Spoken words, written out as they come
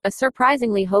A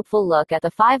surprisingly hopeful look at the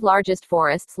 5 largest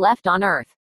forests left on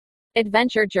Earth.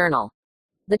 Adventure Journal.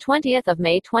 The 20th of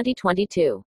May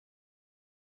 2022.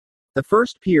 The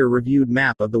first peer-reviewed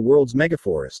map of the world's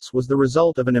megaforests was the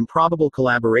result of an improbable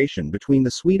collaboration between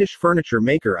the Swedish furniture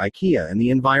maker Ikea and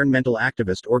the environmental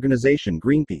activist organization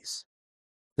Greenpeace.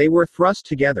 They were thrust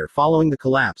together following the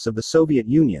collapse of the Soviet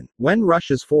Union, when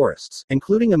Russia's forests,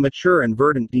 including a mature and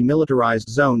verdant demilitarized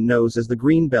zone known as the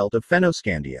Green Belt of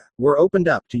Fennoscandia, were opened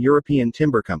up to European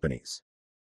timber companies.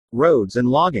 Roads and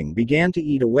logging began to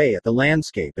eat away at the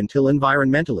landscape until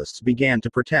environmentalists began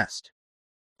to protest.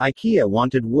 Ikea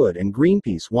wanted wood and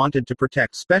Greenpeace wanted to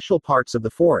protect special parts of the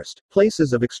forest,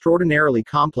 places of extraordinarily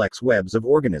complex webs of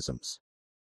organisms.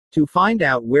 To find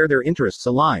out where their interests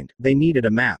aligned, they needed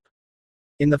a map.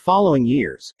 In the following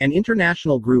years, an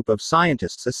international group of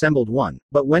scientists assembled one,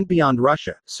 but went beyond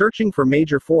Russia, searching for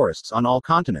major forests on all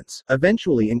continents,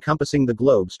 eventually encompassing the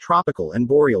globe's tropical and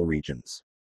boreal regions.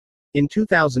 In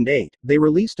 2008, they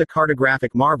released a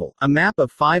cartographic marvel, a map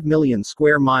of 5 million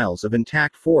square miles of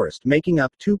intact forest making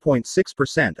up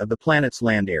 2.6% of the planet's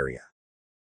land area.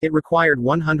 It required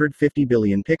 150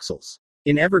 billion pixels.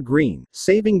 In Evergreen,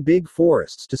 Saving Big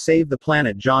Forests to Save the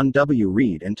Planet, John W.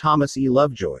 Reed and Thomas E.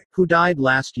 Lovejoy, who died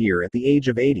last year at the age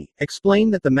of 80, explain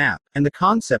that the map, and the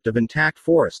concept of intact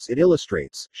forests it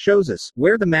illustrates, shows us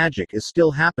where the magic is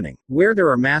still happening, where there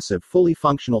are massive fully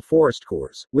functional forest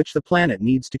cores, which the planet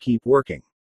needs to keep working.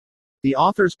 The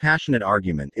author's passionate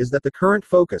argument is that the current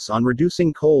focus on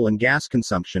reducing coal and gas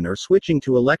consumption or switching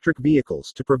to electric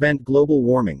vehicles to prevent global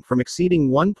warming from exceeding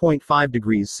 1.5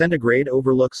 degrees centigrade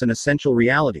overlooks an essential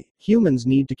reality: humans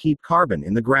need to keep carbon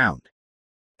in the ground.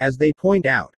 As they point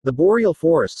out, the boreal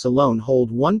forests alone hold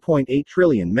 1.8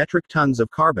 trillion metric tons of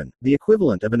carbon, the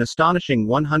equivalent of an astonishing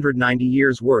 190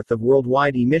 years' worth of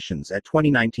worldwide emissions at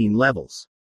 2019 levels.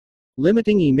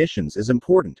 Limiting emissions is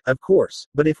important, of course,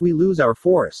 but if we lose our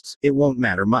forests, it won't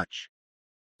matter much.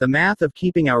 The math of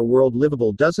keeping our world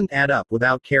livable doesn't add up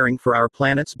without caring for our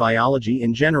planet's biology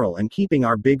in general and keeping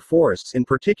our big forests in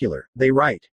particular, they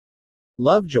write.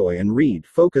 Lovejoy and Reed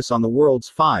focus on the world's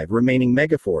 5 remaining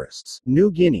megaforests: New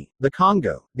Guinea, the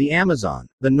Congo, the Amazon,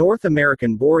 the North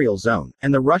American Boreal Zone,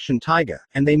 and the Russian taiga,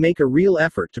 and they make a real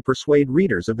effort to persuade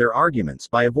readers of their arguments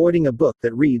by avoiding a book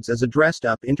that reads as a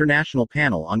dressed-up international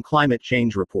panel on climate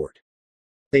change report.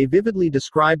 They vividly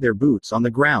describe their boots on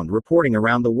the ground reporting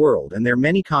around the world and their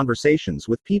many conversations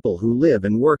with people who live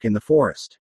and work in the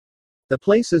forest. The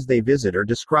places they visit are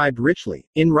described richly.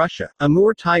 In Russia,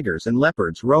 Amur tigers and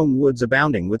leopards roam woods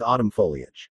abounding with autumn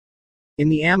foliage. In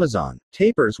the Amazon,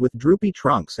 tapirs with droopy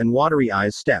trunks and watery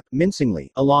eyes step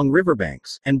mincingly along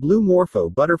riverbanks, and blue morpho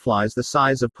butterflies the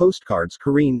size of postcards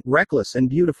careen, reckless and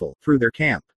beautiful, through their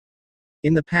camp.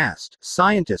 In the past,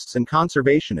 scientists and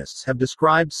conservationists have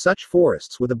described such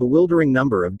forests with a bewildering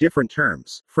number of different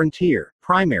terms: frontier,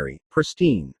 primary,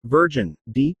 pristine, virgin,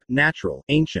 deep, natural,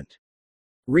 ancient.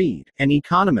 Reed, an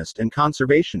economist and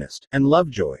conservationist, and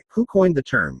Lovejoy, who coined the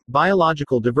term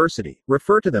biological diversity,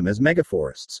 refer to them as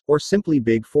megaforests, or simply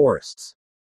big forests.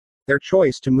 Their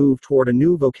choice to move toward a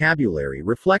new vocabulary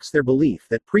reflects their belief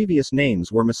that previous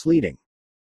names were misleading.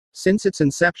 Since its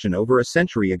inception over a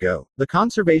century ago, the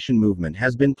conservation movement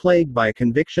has been plagued by a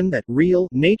conviction that real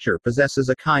nature possesses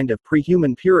a kind of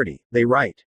pre-human purity, they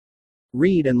write.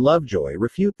 Reed and Lovejoy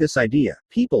refute this idea.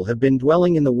 People have been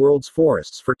dwelling in the world's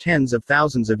forests for tens of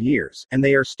thousands of years, and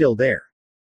they are still there.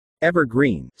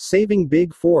 Evergreen, Saving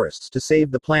Big Forests to Save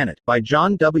the Planet, by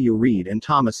John W. Reed and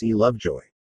Thomas E. Lovejoy.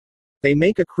 They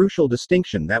make a crucial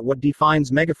distinction that what defines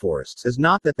megaforests is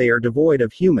not that they are devoid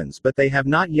of humans, but they have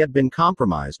not yet been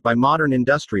compromised by modern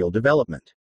industrial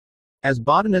development. As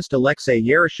botanist Alexei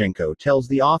Yeroshenko tells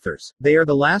the authors, they are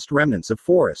the last remnants of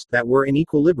forest that were in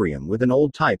equilibrium with an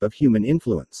old type of human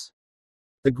influence.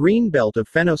 The Green Belt of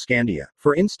Fennoscandia,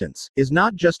 for instance, is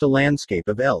not just a landscape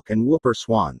of elk and whooper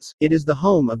swans, it is the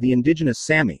home of the indigenous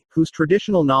Sami, whose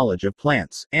traditional knowledge of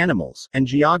plants, animals, and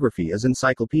geography is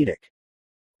encyclopedic.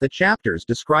 The chapters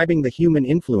describing the human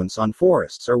influence on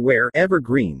forests are where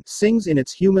Evergreen sings in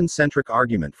its human-centric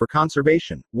argument for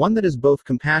conservation, one that is both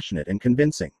compassionate and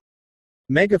convincing.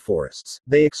 Megaforests,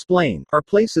 they explain, are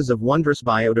places of wondrous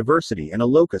biodiversity and a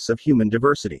locus of human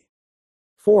diversity.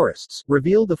 Forests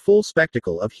reveal the full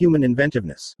spectacle of human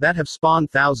inventiveness that have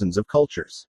spawned thousands of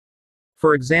cultures.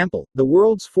 For example, the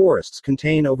world's forests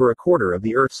contain over a quarter of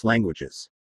the Earth's languages.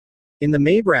 In the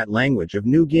Maybrat language of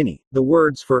New Guinea, the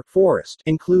words for forest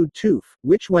include toof,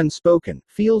 which when spoken,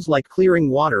 feels like clearing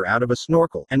water out of a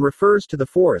snorkel, and refers to the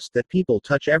forest that people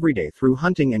touch every day through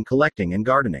hunting and collecting and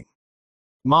gardening.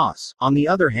 Moss, on the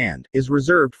other hand, is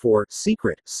reserved for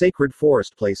secret, sacred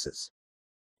forest places.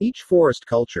 Each forest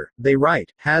culture, they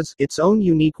write, has its own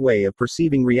unique way of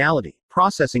perceiving reality,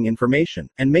 processing information,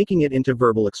 and making it into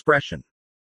verbal expression.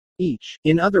 Each,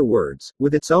 in other words,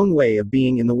 with its own way of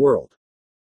being in the world.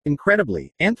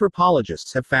 Incredibly,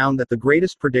 anthropologists have found that the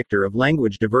greatest predictor of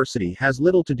language diversity has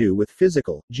little to do with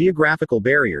physical, geographical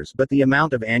barriers but the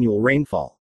amount of annual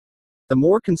rainfall. The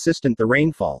more consistent the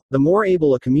rainfall, the more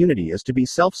able a community is to be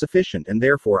self-sufficient and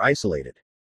therefore isolated.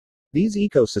 These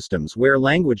ecosystems where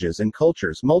languages and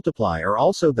cultures multiply are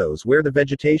also those where the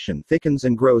vegetation thickens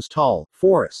and grows tall.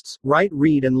 Forests, write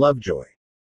Reed and Lovejoy.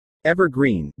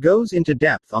 Evergreen goes into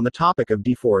depth on the topic of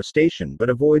deforestation but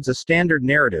avoids a standard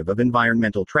narrative of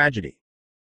environmental tragedy.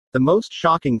 The most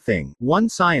shocking thing, one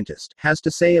scientist, has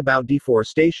to say about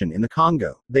deforestation in the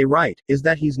Congo, they write, is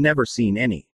that he's never seen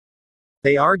any.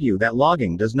 They argue that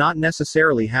logging does not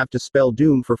necessarily have to spell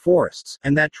doom for forests,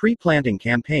 and that tree planting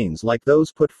campaigns like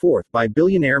those put forth by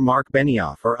billionaire Mark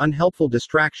Benioff are unhelpful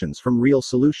distractions from real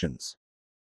solutions.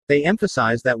 They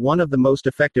emphasize that one of the most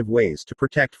effective ways to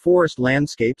protect forest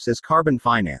landscapes is carbon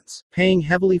finance, paying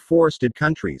heavily forested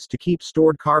countries to keep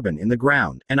stored carbon in the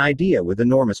ground, an idea with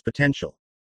enormous potential.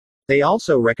 They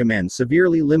also recommend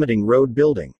severely limiting road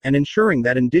building, and ensuring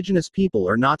that indigenous people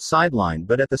are not sidelined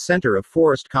but at the center of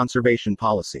forest conservation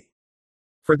policy.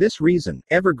 For this reason,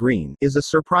 Evergreen is a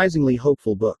surprisingly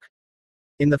hopeful book.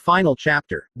 In the final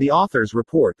chapter, the authors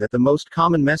report that the most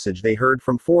common message they heard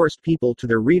from forest people to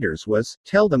their readers was,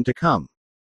 "Tell them to come."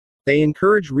 They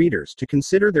encourage readers to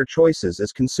consider their choices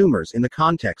as consumers in the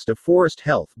context of forest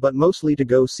health but mostly to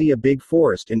go see a big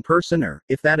forest in person or,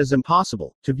 if that is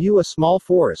impossible, to view a small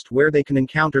forest where they can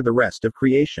encounter the rest of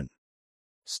creation.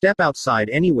 Step outside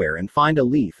anywhere and find a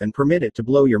leaf and permit it to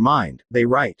blow your mind, they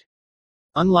write.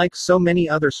 Unlike so many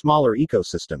other smaller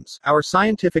ecosystems, our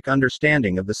scientific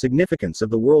understanding of the significance of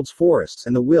the world's forests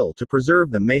and the will to preserve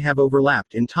them may have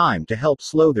overlapped in time to help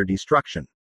slow their destruction.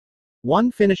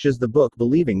 One finishes the book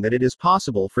believing that it is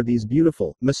possible for these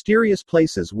beautiful, mysterious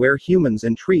places where humans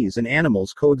and trees and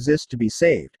animals coexist to be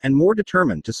saved, and more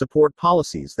determined to support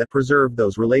policies that preserve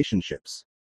those relationships.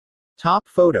 Top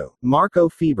photo, Marco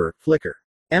Fieber, Flickr.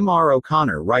 M.R.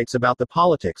 O'Connor writes about the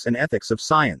politics and ethics of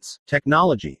science,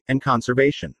 technology, and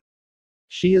conservation.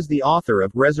 She is the author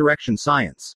of Resurrection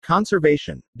Science,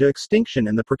 Conservation, De Extinction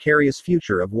and the Precarious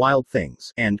Future of Wild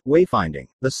Things, and Wayfinding,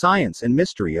 The Science and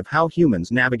Mystery of How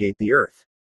Humans Navigate the Earth.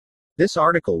 This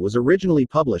article was originally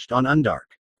published on Undark.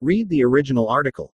 Read the original article.